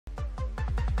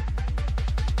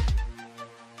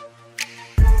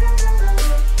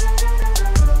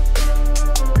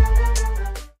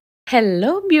Hello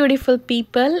beautiful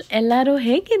people, ಎಲ್ಲರೂ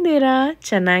ಹೇಗಿದ್ದೀರಾ?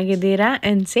 ಚೆನ್ನಾಗಿದ್ದೀರಾ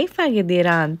ಆ್ಯಂಡ್ ಸೇಫ್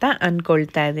ಆಗಿದ್ದೀರಾ ಅಂತ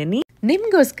ಅಂದ್ಕೊಳ್ತಾ ಇದ್ದೀನಿ.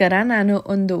 ನಿಮಗೋಸ್ಕರ ನಾನು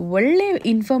ಒಂದು ಒಳ್ಳೆ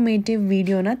ಇನ್ಫಾರ್ಮೇಟಿವ್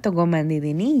ವಿಡಿಯೋನ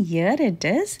ತೊಗೊಂಬಂದಿದ್ದೀನಿ. Here it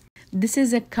is. This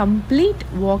is a complete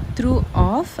walkthrough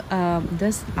of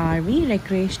this RV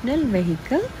recreational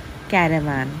vehicle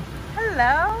Caravan.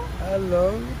 Hello. Hello.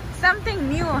 Something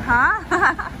new, huh?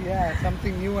 Yeah,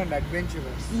 something new and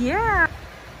adventurous. Yeah.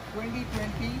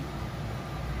 2020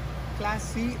 Class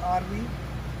C RV.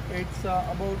 It's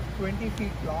about 20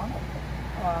 feet long.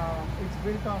 It's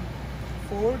built on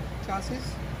Ford chassis.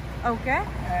 Okay.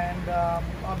 And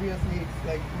obviously it's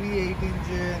like V8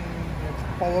 engine. It's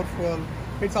powerful.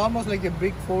 It's almost like a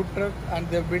big Ford truck, and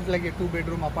they've built like a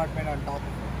 2-bedroom apartment on top.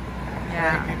 Yeah.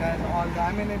 Like it has all the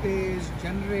amenities,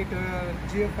 generator,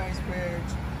 GFI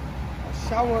switch, a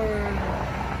shower,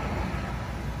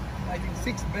 I think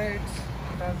 6 beds.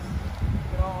 It has,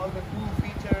 all the cool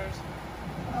features.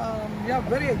 Yeah,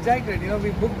 very excited.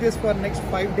 We booked this for next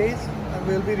 5 days, and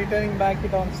we'll be returning back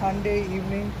it on Sunday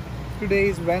evening. Today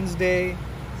is Wednesday,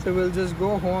 so we'll just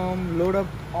go home, load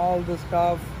up all the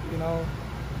stuff,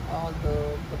 all the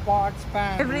pots,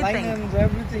 pans, Everything. linens,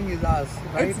 everything is us,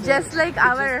 right? It's just like it's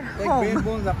our just home. like bare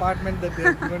bones apartment that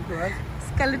they've given to us.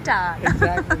 Skeleton.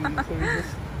 Exactly. So we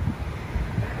just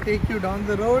take you down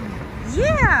the road.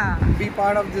 Yeah. Be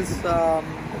part of this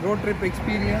road trip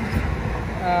experience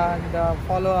and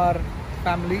follow our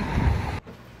family.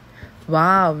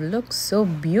 Wow, look so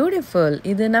beautiful.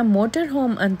 ಇದನ್ನ motor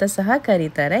home ಅಂತ ಸಹ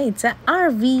ಕರೀತಾರೆ. It's a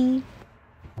RV.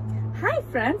 Hi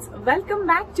friends, welcome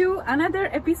back to another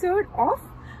episode of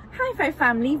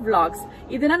hi-5family vlogs.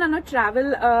 ಇದನ್ನ ನಾನು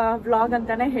travel vlog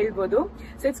ಅಂತಾನೆ ಹೇಳ್ಬೋದು.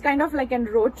 So it's kind of like a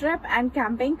road trip and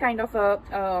camping kind of a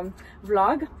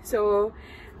vlog. So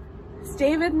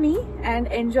stay with me and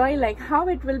enjoy like how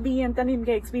it will be ಅಂತ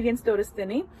ನಿಮ್ಗೆ experience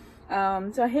ತೋರಿಸ್ತೀನಿ.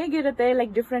 So ಹೇಗಿರುತ್ತೆ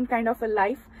like different kind of a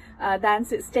life than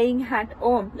staying at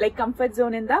home, like comfort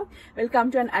zone in the will come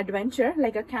to an adventure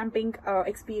like a camping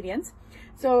experience.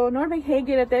 So ನೋಡ್ಬೇಕು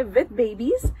ಹೇಗಿರುತ್ತೆ with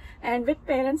babies and with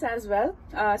parents as well.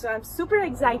 So I'm super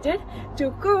excited to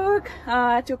cook,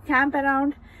 to camp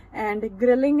around, and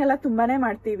grilling ಎಲ್ಲ ತುಂಬಾನೇ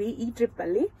ಮಾಡ್ತೀವಿ ಈ trip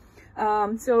ಅಲ್ಲಿ.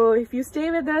 So if you stay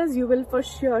with us, you will for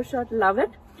sure love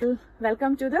it.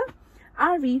 Welcome to the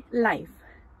RV life.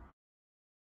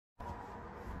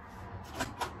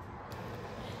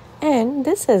 And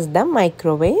this is the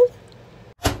microwave.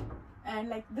 And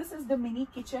like this is the mini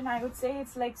kitchen, I would say.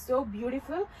 It's like so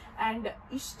beautiful, and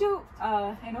ishtu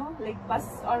like bus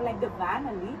or like the van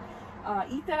alli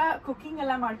ee tara cooking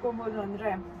ella ಮಾಡ್ಕೊಬಹುದು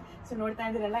ಅಂದ್ರೆ so ನೋಡ್ತಾ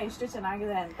ಇದ್ದೀರಲ್ಲ ಎಷ್ಟು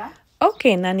ಚೆನ್ನಾಗಿದೆ ಅಂತ. Okay,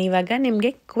 ನಾನು ಇವಾಗ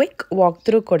ನಿಮಗೆ ಕ್ವಿಕ್ ವಾಕ್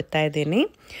ಥ್ರೂ ಕೊಡ್ತಾ ಇದ್ದೀನಿ.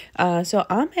 ಸೊ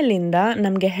ಆಮೇಲಿಂದ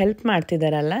ನಮಗೆ ಹೆಲ್ಪ್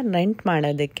ಮಾಡ್ತಿದ್ದಾರಲ್ಲ ರೆಂಟ್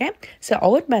ಮಾಡೋದಕ್ಕೆ, ಸೊ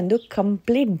ಅವ್ರು ಬಂದು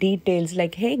ಕಂಪ್ಲೀಟ್ ಡೀಟೇಲ್ಸ್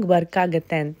ಲೈಕ್ ಹೇಗೆ ವರ್ಕ್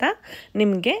ಆಗುತ್ತೆ ಅಂತ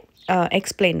ನಿಮಗೆ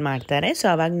ಎಕ್ಸ್ಪ್ಲೈನ್ ಮಾಡ್ತಾರೆ. ಸೊ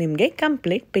ಅವಾಗ ನಿಮಗೆ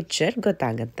ಕಂಪ್ಲೀಟ್ ಪಿಕ್ಚರ್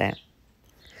ಗೊತ್ತಾಗುತ್ತೆ.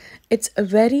 It's a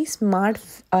very smart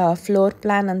floor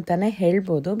plan ಅಂತಲೇ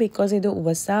ಹೇಳ್ಬೋದು, ಬಿಕಾಸ್ ಇದು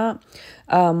ಹೊಸ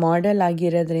ಮಾಡೆಲ್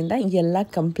ಆಗಿರೋದ್ರಿಂದ ಎಲ್ಲ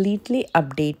ಕಂಪ್ಲೀಟ್ಲಿ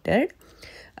ಅಪ್ಡೇಟೆಡ್.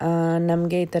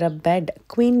 ನಮಗೆ ಈ ಥರ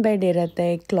ಕ್ವೀನ್ ಬೆಡ್ ಇರುತ್ತೆ,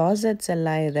 ಕ್ಲಾಸೆಟ್ಸ್ ಎಲ್ಲ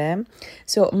ಇದೆ.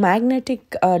 ಸೊ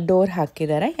ಮ್ಯಾಗ್ನೆಟಿಕ್ ಡೋರ್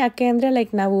ಹಾಕಿದ್ದಾರೆ, ಯಾಕೆ ಅಂದರೆ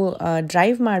ಲೈಕ್ ನಾವು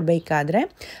ಡ್ರೈವ್ ಮಾಡಬೇಕಾದ್ರೆ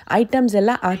ಐಟಮ್ಸ್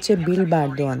ಎಲ್ಲ ಆಚೆ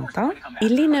ಬೀಳಬಾರ್ದು ಅಂತ.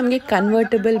 ಇಲ್ಲಿ ನಮಗೆ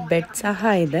ಕನ್ವರ್ಟಬಲ್ ಬೆಡ್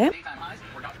ಸಹ ಇದೆ.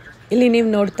 ಇಲ್ಲಿ ನೀವು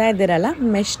ನೋಡ್ತಾ ಇದ್ದೀರಲ್ಲ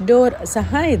ಮೆಶ್ ಡೋರ್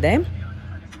ಸಹ ಇದೆ.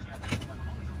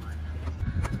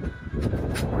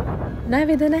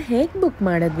 ನಾವು ಇದನ್ನು ಹೇಗೆ ಬುಕ್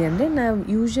ಮಾಡಿದ್ವಿ ಅಂದರೆ, ನಾವು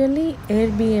usually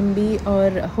Airbnb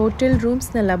R hotel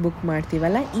ರೂಮ್ಸ್ನೆಲ್ಲ book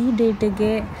ಮಾಡ್ತೀವಲ್ಲ, ಈ ಡೇಟಿಗೆ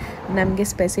ನಮಗೆ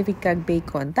ಸ್ಪೆಸಿಫಿಕ್ ಆಗಿ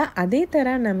ಬೇಕು ಅಂತ. ಅದೇ ಥರ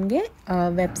ನಮಗೆ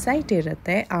ವೆಬ್ಸೈಟ್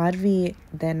ಇರುತ್ತೆ RV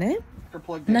ದೇನೆ.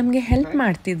 ನಮಗೆ ಹೆಲ್ಪ್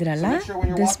ಮಾಡ್ತಿದ್ರಲ್ಲ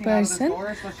ದಿಸ್ ಪರ್ಸನ್,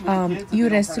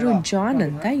 ಇವ್ರ ಹೆಸರು ಜಾನ್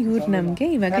ಅಂತ. ಇವ್ರು ನಮಗೆ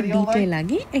ಇವಾಗ ಡೀಟೇಲ್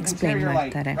ಆಗಿ ಎಕ್ಸ್ಪ್ಲೈನ್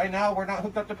ಮಾಡ್ತಾರೆ.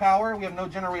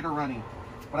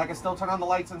 But I can still turn on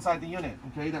the lights inside the unit,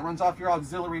 okay? That runs off your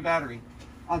auxiliary battery.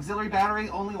 Auxiliary battery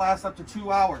only lasts up to 2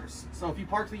 hours. So if you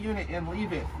park the unit and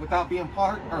leave it without being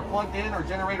parked or plugged in or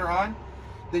generator on,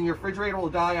 then your refrigerator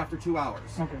will die after 2 hours.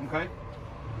 Okay?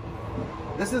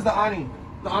 This is the awning.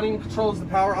 The awning controls the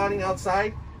power awning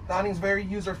outside. The awning is very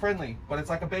user friendly, but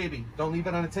it's like a baby. Don't leave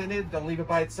it unattended. Don't leave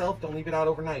it by itself. Don't leave it out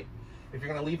overnight. If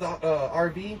you're going to leave the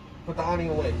RV, put the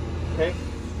awning away. Okay?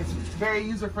 It's very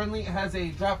user friendly. It has a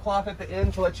drop cloth at the end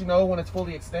to let you know when it's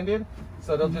fully extended. So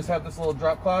they'll just have this little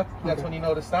drop cloth. That's when you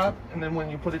know to stop. And then when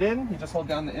you put it in, you just hold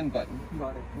down the end button.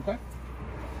 Got it. Okay?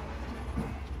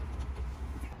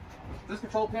 This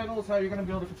control panel is how you're going to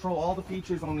be able to control all the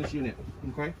features on this unit.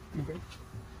 Okay?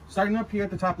 Starting up here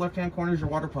at the top left-hand corner is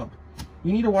your water pump.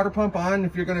 You need a water pump on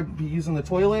if you're going to be using the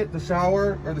toilet, the shower,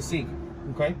 or the sink.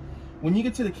 Okay? When you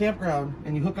get to the campground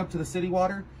and you hook up to the city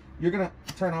water, you're gonna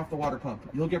turn off the water pump.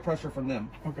 You'll get pressure from them.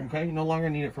 Okay. Okay. You no longer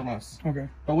need it from us. Okay.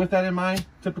 But with that in mind,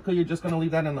 typically you're just gonna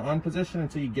leave that in the on position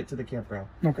until you get to the campground.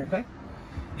 Okay. Okay.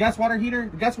 Gas water heater.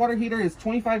 The gas water heater is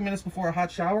 25 minutes before a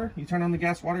hot shower. You turn on the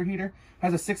gas water heater.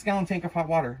 Has a 6-gallon tank of hot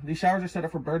water. These showers are set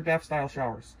up for bird bath style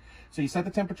showers. So you set the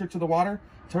temperature to the water,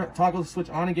 toggle the switch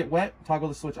on and get wet, toggle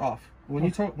the switch off. When you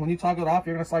toggle it off,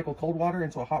 you're going to cycle cold water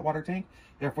into a hot water tank.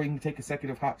 Therefore, you can take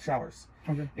consecutive hot showers.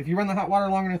 Okay. If you run the hot water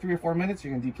longer than 3 or 4 minutes,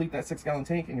 you're going to deplete that 6-gallon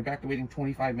tank and you're back to waiting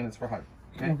 25 minutes for hot.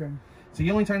 Okay? Okay. So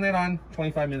you only turn that on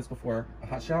 25 minutes before a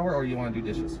hot shower or you want to do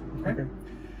dishes. Okay.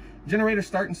 Generator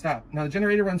start and stop. Now the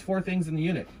generator runs 4 things in the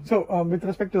unit. So with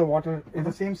respect to the water, it's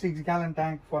the same 6-gallon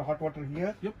tank for hot water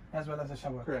here, Yep. as well as a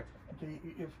shower. Correct. Okay.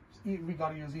 If we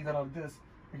gotta use either of this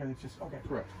because it's just okay.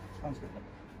 Correct. Sounds good.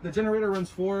 The generator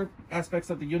runs 4 aspects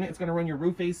of the unit. It's going to run your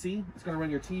roof AC. It's going to run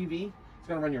your TV. It's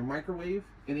going to run your microwave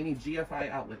and any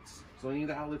GFI outlets. So any of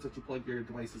the outlets that you plug your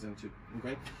devices into.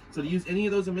 Okay. So to use any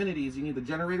of those amenities, you need the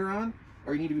generator on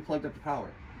or you need to be plugged up to power.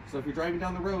 So if you're driving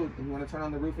down the road and you want to turn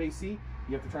on the roof AC,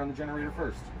 you have to turn on the generator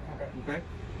first. Okay. Okay.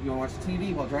 You want to watch the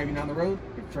TV while driving down the road,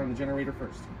 you have to turn on the generator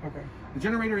first. Okay. The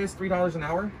generator is $3 an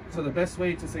hour. So the best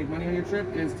way to save money on your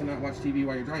trip is to not watch TV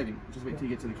while you're driving. Just wait till you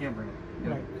get to the campground. You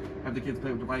know, Right. have the kids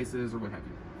play with devices or what have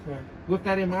you. Right. With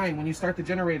that in mind, when you start the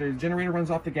generator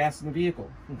runs off the gas in the vehicle.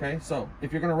 Okay, so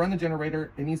if you're going to run the generator,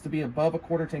 it needs to be above a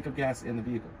quarter tank of gas in the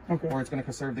vehicle, Okay. or it's going to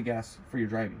conserve the gas for your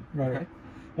driving. Right. Okay.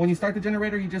 When you start the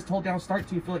generator, you just hold down start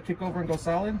till you feel it kick over and go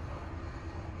solid.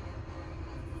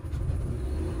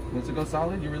 Once it goes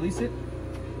solid, you release it.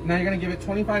 Now you're going to give it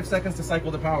 25 seconds to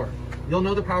cycle the power. You'll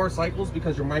know the power cycles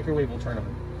because your microwave will turn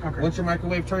on. Okay. Once your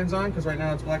microwave turns on, because right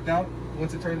now it's blacked out,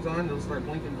 once it turns on, it'll start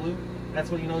blinking blue. That's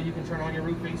when you know you can turn on your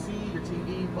roof AC, your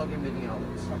TV, plug in any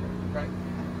outlets. Okay. Right?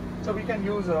 So we can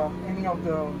use any of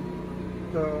the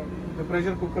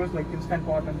pressure cookers like Instant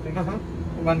Pot and things.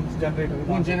 One generator.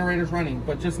 One generator's running,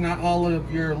 but just not all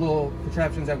of your little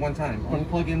contraptions at one time. Only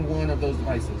plug in one of those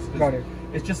devices. Got it.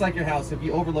 It's just like your house. If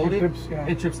you overload It it, trips, yeah.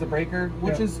 it trips the breaker,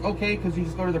 which Yeah. is okay because you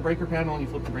just go to the breaker panel and you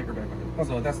flip the breaker back on. Okay.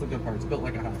 So that's the good part. It's built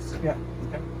like a house. Yeah.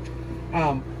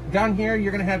 Okay. Down here,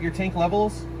 you're going to have your tank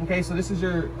levels. Okay, so this is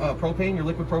your propane, your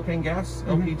liquid propane gas,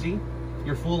 LPG.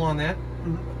 You're full on that.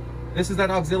 This is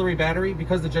that auxiliary battery.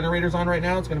 Because the generator's on right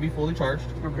now, it's going to be fully charged.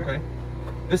 Okay.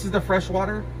 This is the fresh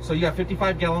water. So you have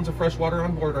 55 gallons of fresh water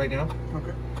on board right now.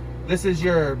 Okay. This is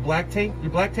your black tank.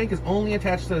 Your black tank is only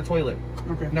attached to the toilet.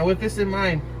 Okay. Now with this in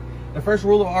mind, the first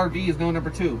rule of RV is no number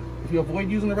 2. If you avoid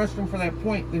using the restroom for that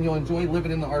point, then you'll enjoy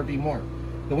living in the RV more.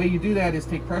 The way you do that is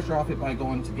take pressure off it by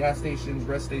going to gas stations,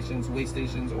 rest stations, way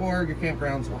stations, or your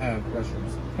campgrounds will have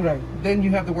restrooms. Right. Then you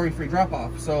have the worry-free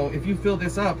drop-off. So if you fill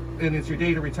this up and it's your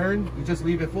day to return, you just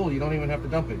leave it full. You don't even have to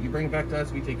dump it. You bring it back to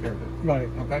us, we take care of it. Right.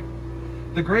 Okay?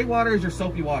 The gray water is your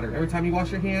soapy water. Every time you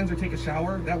wash your hands or take a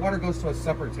shower, that water goes to a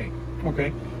separate tank.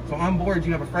 Okay? So on board,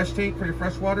 you have a fresh tank for your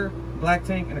fresh water, black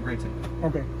tank, and a gray tank.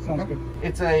 Okay. Sounds good.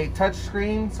 It's a touch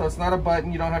screen, so it's not a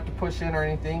button. You don't have to push in or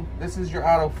anything. This is your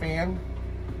auto fan.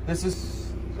 This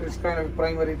is... So it's kind of a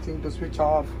primary thing to switch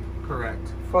off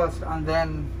Correct. first and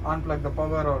then unplug the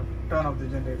power or turn off the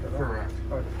generator. Right? Correct.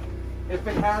 Right. If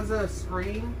it has a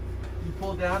screen, you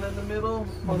pull down in the middle,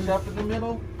 push up in the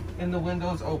middle, and the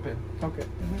window's open. Okay.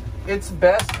 It's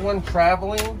best when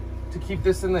traveling to keep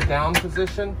this in the down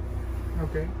position.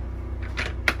 Okay.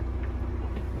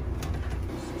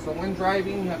 So when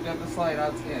driving, you have to have the slide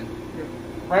outs in. Yeah.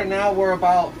 Right now, we're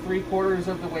about 3/4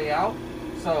 of the way out.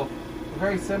 So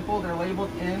very simple. They're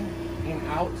labeled in and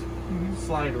out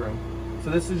slide room. So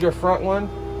this is your front one.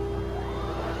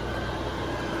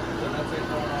 So that's it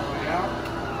going all the way out.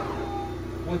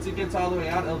 Once it gets all the way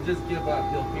out, it'll just give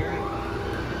up. You'll hear it.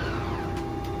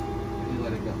 You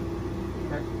let it go.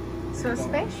 Okay? So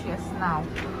spacious now.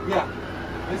 Yeah.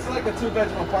 It's like a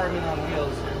 2-bedroom apartment on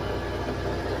wheels.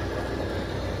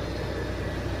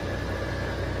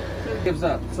 It gives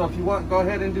up. So if you want, go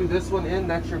ahead and do this one in.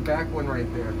 That's your back one right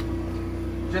there.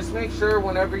 Just make sure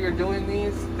whenever you're doing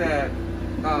these that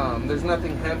there's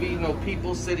nothing heavy, no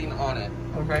people sitting on it.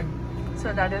 Okay?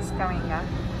 So that is coming up.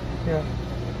 Yeah.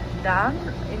 Down,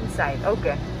 inside.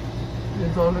 Okay. It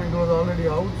was already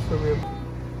out, so we're...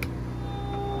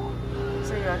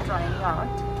 So you are trying out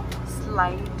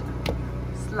slide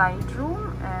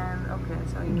room and okay.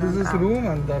 So you This are is out. room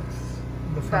and that's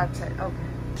the front. That's it. Okay.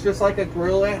 It's just like a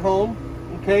grill at home.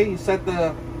 Okay? You set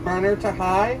the burner to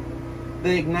high.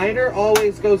 The igniter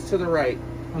always goes to the right.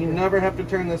 You Okay. never have to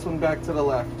turn this one back to the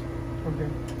left. Okay.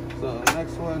 So the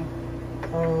next one,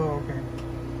 Oh, okay.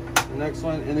 the next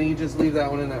one, and then you just leave that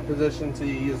one in that position until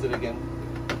you use it again.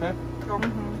 Okay?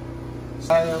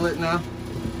 Slide lit now.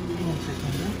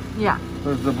 Yeah.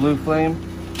 There's the blue flame.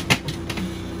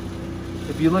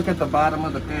 If you look at the bottom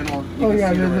of the panel, you can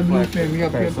see there's the blue reflection. flame.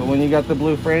 Yep, Okay, yep. so when you got the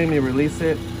blue flame, you release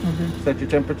it, Okay. set your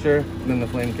temperature, then the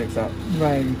flame kicks out.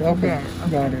 Right. Okay.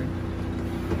 Got it.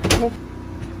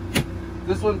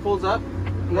 This one pulls up,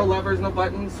 no levers, no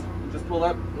buttons. Just pull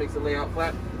up, makes it lay out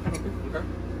flat. Okay.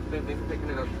 Same thing for picking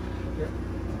it up. Yeah.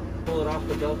 Pull it off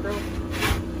the Velcro.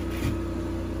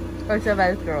 Oh, it's a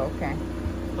Velcro. Okay.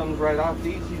 Comes right off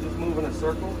these. You just move in a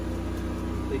circle.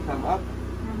 They come up.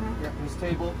 This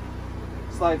table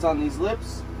slides on these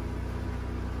lips.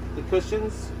 The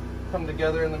cushions come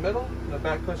together in the middle. The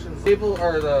back cushions. Table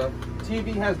or the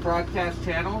TV has broadcast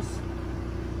channels.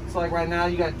 So like right now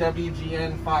you got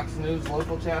WGN, Fox News,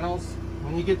 local channels.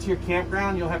 When you get to your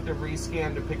campground, you'll have to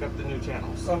rescan to pick up the new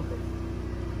channels. Okay.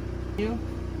 You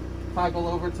toggle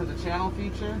over to the channel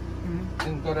feature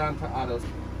and go down to autos.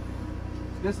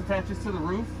 This attaches to the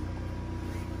roof.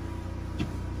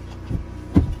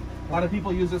 A lot of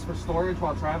people use this for storage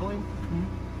while traveling.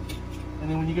 And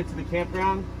then when you get to the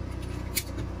campground,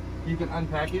 you can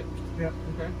unpack it. Yeah.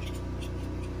 Okay.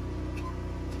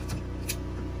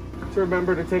 To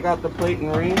remember to take out the plate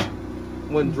and ring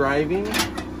when driving.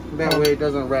 That way it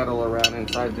doesn't rattle around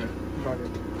inside there. Got it.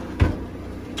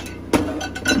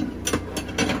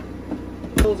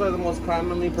 Those are the most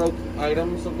commonly broke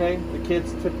items, okay? The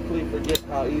kids typically forget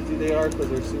how easy they are because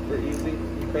they're super easy,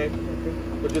 okay?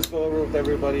 But just go over with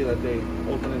everybody that they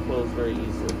open and close very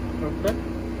easily. Okay.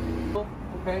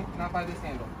 Okay, not by this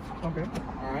handle. Okay.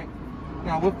 All right.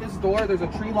 Now with this door, there's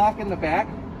a tree lock in the back.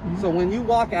 So when you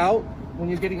walk out, when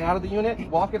you're getting out of the unit,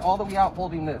 walk it all the way out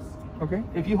holding this. Okay.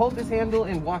 If you hold this handle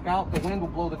and walk out, the wind will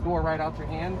blow the door right out your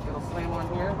hand. It'll slam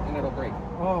on here and it'll break.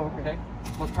 Oh, okay. Okay?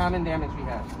 Most common damage we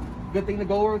have. Good thing to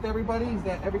go over with everybody is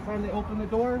that every time they open the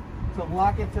door, to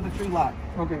lock it to the tree lock.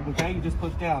 Okay. Okay? You just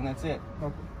push down, that's it.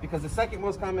 Okay. Because the second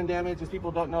most common damage is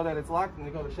people don't know that it's locked and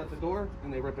they go to shut the door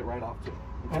and they rip it right off too.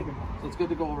 Okay? Okay. So it's good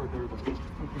to go over with everybody.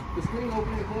 Okay. The screen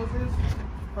opens and closes,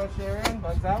 fresh air in,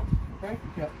 bugs out. Okay?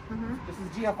 Yeah. This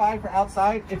is GFI for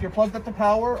outside. If you're plugged up to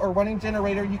power or running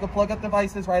generator, you can plug up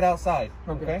devices right outside.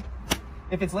 Okay.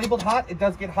 If it's labeled hot, it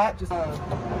does get hot. Just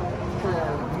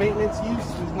for maintenance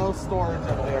use, there's no storage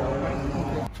over there.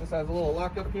 Okay? This has a little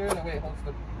lock up here. That way it holds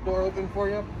the door open for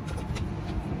you.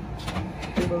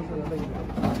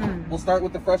 We'll start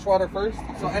with the fresh water first.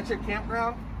 So at your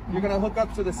campground, you're going to hook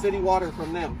up to the city water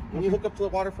from them. When you hook up to the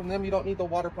water from them, you don't need the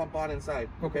water pump on inside.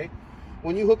 Okay.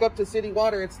 When you hook up to city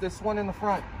water, it's this one in the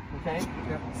front, okay?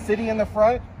 Yeah. City in the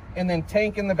front, and then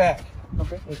tank in the back.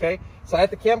 Okay. Okay? So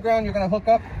at the campground, you're gonna hook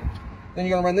up, then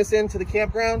you're gonna run this into the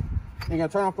campground, and you're gonna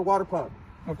turn off the water pump.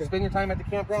 Okay. Spend your time at the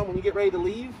campground. When you get ready to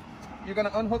leave, you're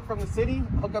gonna unhook from the city,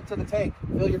 hook up to the tank,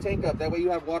 fill your tank up. That way you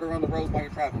have water on the road while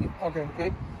you're traveling. Okay.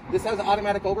 Okay? This has an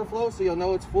automatic overflow, so you'll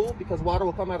know it's full because water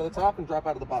will come out of the top and drop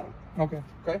out of the bottom. Okay.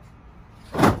 Okay?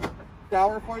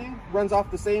 Shower for you, runs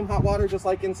off the same hot water just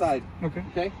like inside. Okay.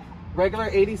 Okay? Regular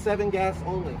 87 gas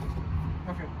only.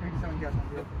 Okay. 87 gas.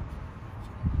 Okay.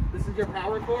 This is your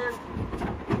power cord.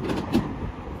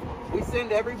 We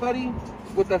send everybody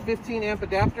with a 15 amp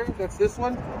adapter. That's this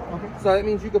one. Okay. So that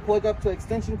means you can plug up to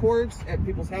extension cords at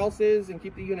people's houses and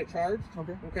keep the unit charged.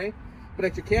 Okay. Okay? But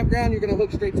at your campground, you're going to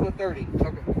hook straight to a 30.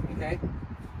 Okay. Okay?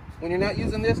 When you're not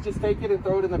using this, just take it and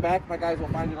throw it in the back. My guys will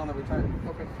find it on the return.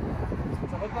 Okay.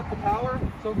 So hook up the power.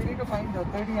 So we need to find the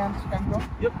 30 amps campground.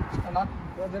 Yep. And not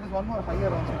there is one more higher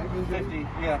also, right? Usually 50,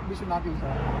 yeah. we should not use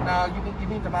that. Now, you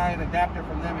need to buy an adapter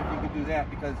from them if you could do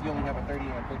that because you only have a 30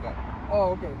 amp pickup.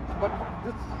 Oh, okay. But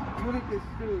this unit is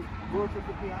still goes to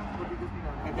 50 amps, but we just need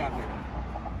an Adapter.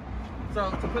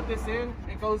 So to put this in,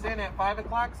 it goes in at 5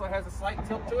 o'clock, so it has a slight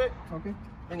tilt to it. Okay.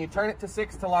 Then you turn it to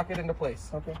 6 to lock it into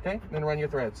place. Okay. Okay? Then run your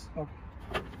threads.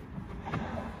 Okay.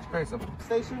 Very simple.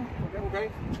 Station.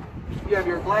 Okay. You have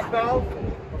your black valve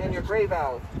and your gray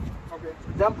valve. Okay.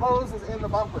 Dump hose is in the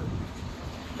bumper.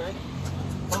 Okay.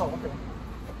 Oh, okay.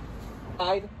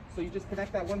 Side. So you just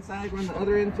connect that one side, run the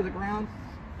other end to the ground,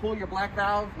 pull your black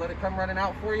valve, let it come running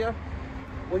out for you.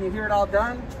 When you hear it all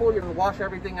done, pull your wash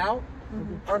everything out.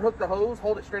 Unhook the hose,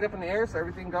 hold it straight up in the air so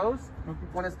everything goes.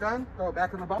 When it's done, throw it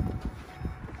back in the bumper.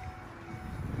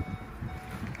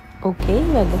 Okay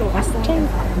ಇವಾಗ first time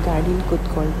ಗಾಡೀಲಿ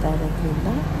ಕೂತ್ಕೊಳ್ತಾ ಇರೋದ್ರಿಂದ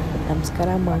ನಮಸ್ಕಾರ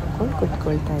ಮಾಡ್ಕೊಂಡು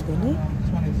ಕೂತ್ಕೊಳ್ತಾ ಇದ್ದೀನಿ.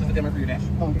 This is a dimmer for your dash.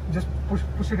 Okay. Just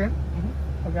push it in.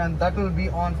 Okay, and that will be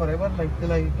on forever, like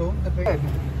till I tow the train.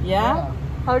 Yeah?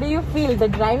 How do you feel the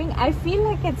driving? I feel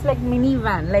like it's like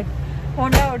minivan, like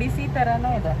Honda Odyssey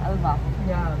tarana ide alva.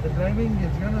 Yeah, the driving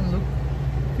is gonna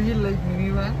feel like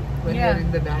minivan when Yeah. you're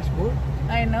in the dashboard.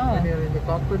 I know. when you're in the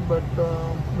cockpit, but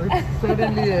it's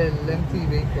certainly a lengthy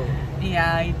vehicle.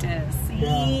 Yeah, it is.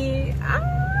 See?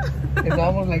 It's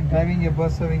almost like driving a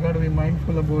bus, so we got to be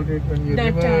mindful about it when you The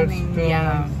reverse, turning, turns.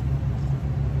 yeah.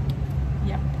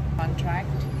 Yep,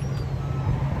 contract.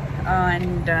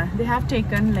 And they have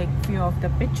taken like few of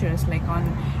the pictures like on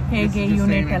This hege is the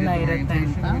unit same, I did ella the irutte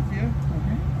orientation anta. with you.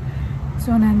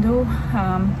 So ನಂದು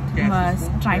Gas is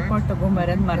full, tripod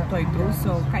ತಗೊಂಬರೋದು ಮರ್ತೋಯ್ತು,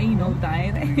 so ಕೈ ನೋವ್ತಾ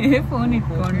ಇದೆ phone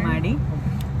ಇಟ್ಕೊಂಡು ಮಾಡಿ.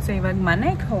 So ಇವಾಗ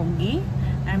ಮನೆಗೆ ಹೋಗಿ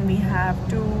and we have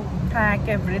to pack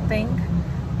everything,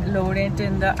 load it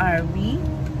in the RV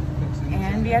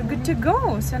and we are good to go.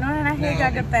 So ನೋಡೋಣ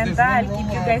ಹೇಗಾಗುತ್ತೆ ಅಂತ. I'll keep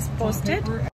you guys posted.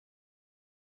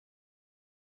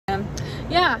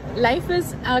 Yeah, life is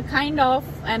a kind of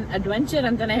an adventure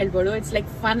antane helbodu. It's like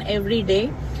fun every day,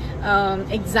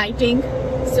 exciting.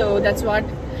 So that's what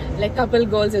like couple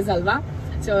goals is alva.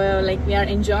 So like we are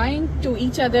enjoying to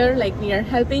each other, like we are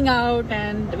helping out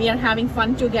and we are having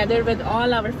fun together with all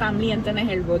our family antane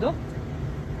helbodu.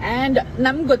 And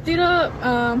ನಮ್ಗೆ ಗೊತ್ತಿರೋ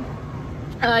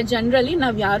generally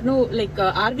ನಾವು ಯಾರನ್ನೂ like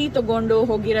RV ತಗೊಂಡು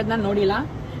ಹೋಗಿರೋದನ್ನ ನೋಡಿಲ್ಲ.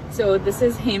 So this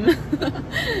is him.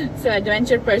 So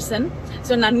adventure person.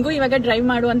 So ನನಗೂ ಇವಾಗ drive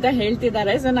ಮಾಡು ಅಂತ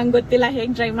ಹೇಳ್ತಿದ್ದಾರೆ. ಸೊ ನಂಗೆ ಗೊತ್ತಿಲ್ಲ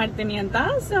ಹೇಗೆ ಡ್ರೈವ್ ಮಾಡ್ತೀನಿ ಅಂತ.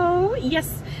 ಸೊ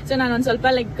ಎಸ್, ಸೊ ನಾನು ಒಂದು ಸ್ವಲ್ಪ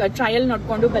ಲೈಕ್ ಟ್ರಯಲ್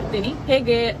ನೋಡ್ಕೊಂಡು ಬರ್ತೀನಿ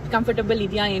ಹೇಗೆ ಕಂಫರ್ಟಬಲ್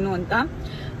ಇದೆಯಾ ಏನು ಅಂತ.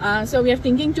 So we are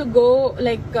thinking to go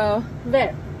like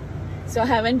where. So I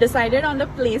haven't decided on the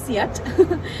place yet.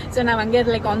 So now I'm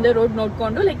getting like on the road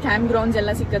nodkondu like campgrounds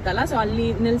ella sikkuttalla, so alli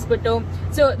nilsbittu.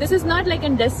 So this is not like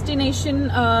a destination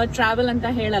travel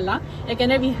anta helalla,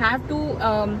 yakandre we have to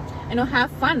have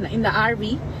fun in the RV.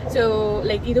 So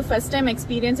like idu first time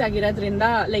experience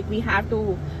agirodrinda like we have to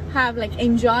have like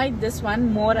enjoyed this one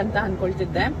more anta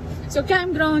ankoltidde. So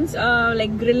campgrounds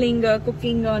like grilling,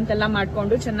 cooking antella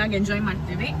ಮಾಡ್ಕೊಂಡು ಚೆನ್ನಾಗಿ enjoy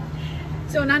ಮಾಡ್ತೀವಿ.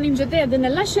 So ನಾನು ನಿಮ್ಮ ಜೊತೆ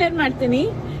ಅದನ್ನೆಲ್ಲ share ಮಾಡ್ತೀನಿ.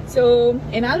 So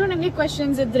ಏನಾದರೂ ನನಗೆ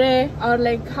ಕ್ವೆಶನ್ಸ್ ಇದ್ರೆ are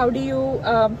like how do you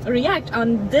react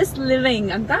on this living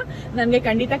ಅಂತ ನನಗೆ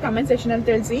ಖಂಡಿತ ಕಮೆಂಟ್ ಸೆಕ್ಷನ್ ಅಲ್ಲಿ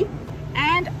ತಿಳಿಸಿ.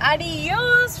 And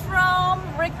ಅಡಿಯೋಸ್ from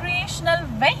recreational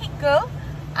vehicle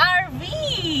RV.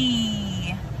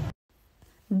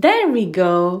 There we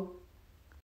go.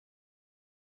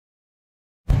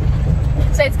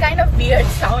 So it's kind of weird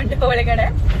sound ಒಳಗಡೆ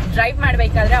ಡ್ರೈವ್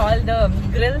ಮಾಡಬೇಕಾದ್ರೆ all the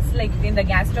grills like in the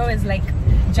gas stove is like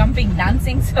jumping,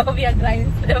 dancing. So we are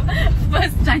driving for the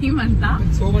first time anta.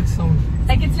 It's so much sound.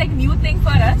 Like it's like new thing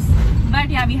for us. But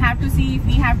yeah, we have to see if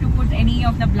we have to put any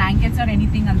of the blankets or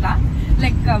anything anta.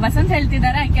 Like Vasant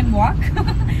ಹೇಳ್ತಿದ್ದಾರೆ I can walk.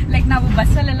 Like ನಾವು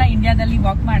ಬಸ್ಸಲ್ಲೆಲ್ಲ ಇಂಡಿಯಾದಲ್ಲಿ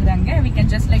walk ಮಾಡ್ದಂಗೆ we can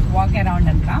just like walk around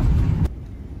anta.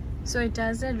 So it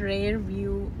has a rear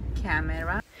view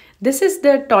camera. This is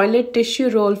the toilet tissue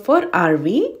roll for RV.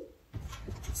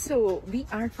 So we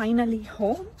are finally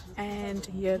home and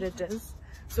here it is.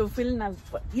 So Phil now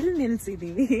ಇಲ್ಲಿ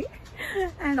ನಿಲ್ಸಿದೀವಿ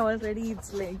and already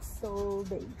it's like so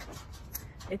big.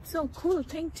 It's so cool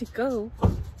thing to go.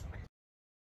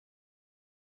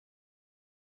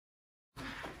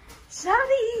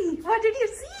 Shadi, what did you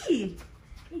see?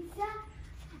 It's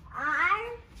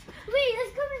wait,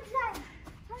 let's go inside.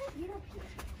 How did you get up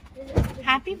here?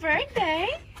 Happy birthday.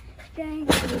 Thank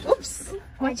you. Oops.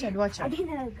 Watch out, watch I out. didn't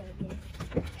know I was gonna get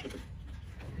it.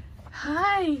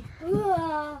 Hi.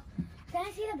 Ooh. Can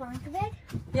I see the bunk bed?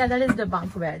 Yeah, that is the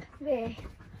bunk bed. Where?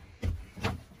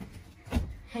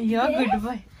 Hey, you're This? good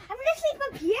boy. I'm gonna sleep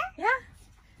up here? Yeah.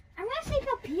 I'm gonna sleep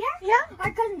up here? Yeah.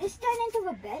 Or can this turn into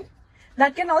a bed?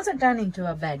 That can also turn into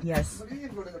a bed, yes. What do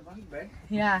you go to the bunk bed?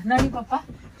 Yeah. Nadi papa,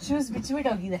 shoes bichu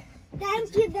bidogide.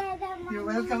 Thank you, Dada. Mama. You're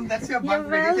welcome. That's your You're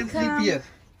bunk bed. You can sleep welcome. here.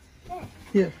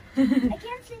 Here. I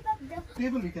can't sleep up there.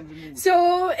 Table we can remove. So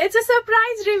it's a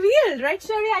surprise reveal, right,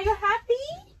 Shari? Are you happy?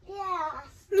 Yeah.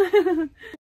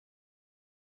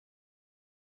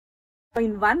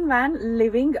 In one van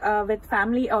living with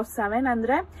family of 7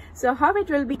 andre, so how it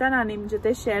will be ನಾನು ನಿಮ್ಮ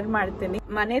ಜೊತೆ share ಮಾಡ್ತೀನಿ.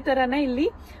 ಮನೆ ತರನೇ ಇಲ್ಲಿ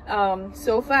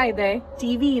sofa ಇದೆ,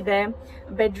 TV ಇದೆ,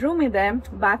 bedroom ಇದೆ,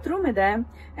 ಬಾತ್ರೂಮ್ ಇದೆ,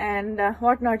 and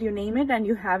what not, you name it and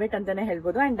you have it ಅಂತಾನೆ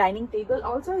ಹೇಳ್ಬೋದು. And dining table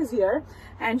also is here,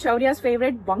 and Shaurya's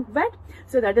favorite bunk bed,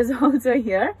 so that is also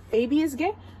here. Babies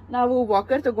ಗೆ ನಾವು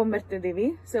walker ತಗೊಂಡ್ಬರ್ತಿದೀವಿ,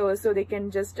 so they can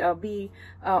just be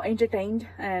entertained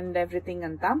and everything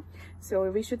ಅಂತ. So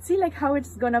we should see like how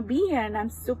it's gonna be, and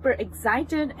I'm super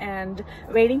excited and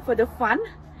waiting for the fun.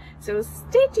 So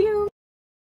stay tuned.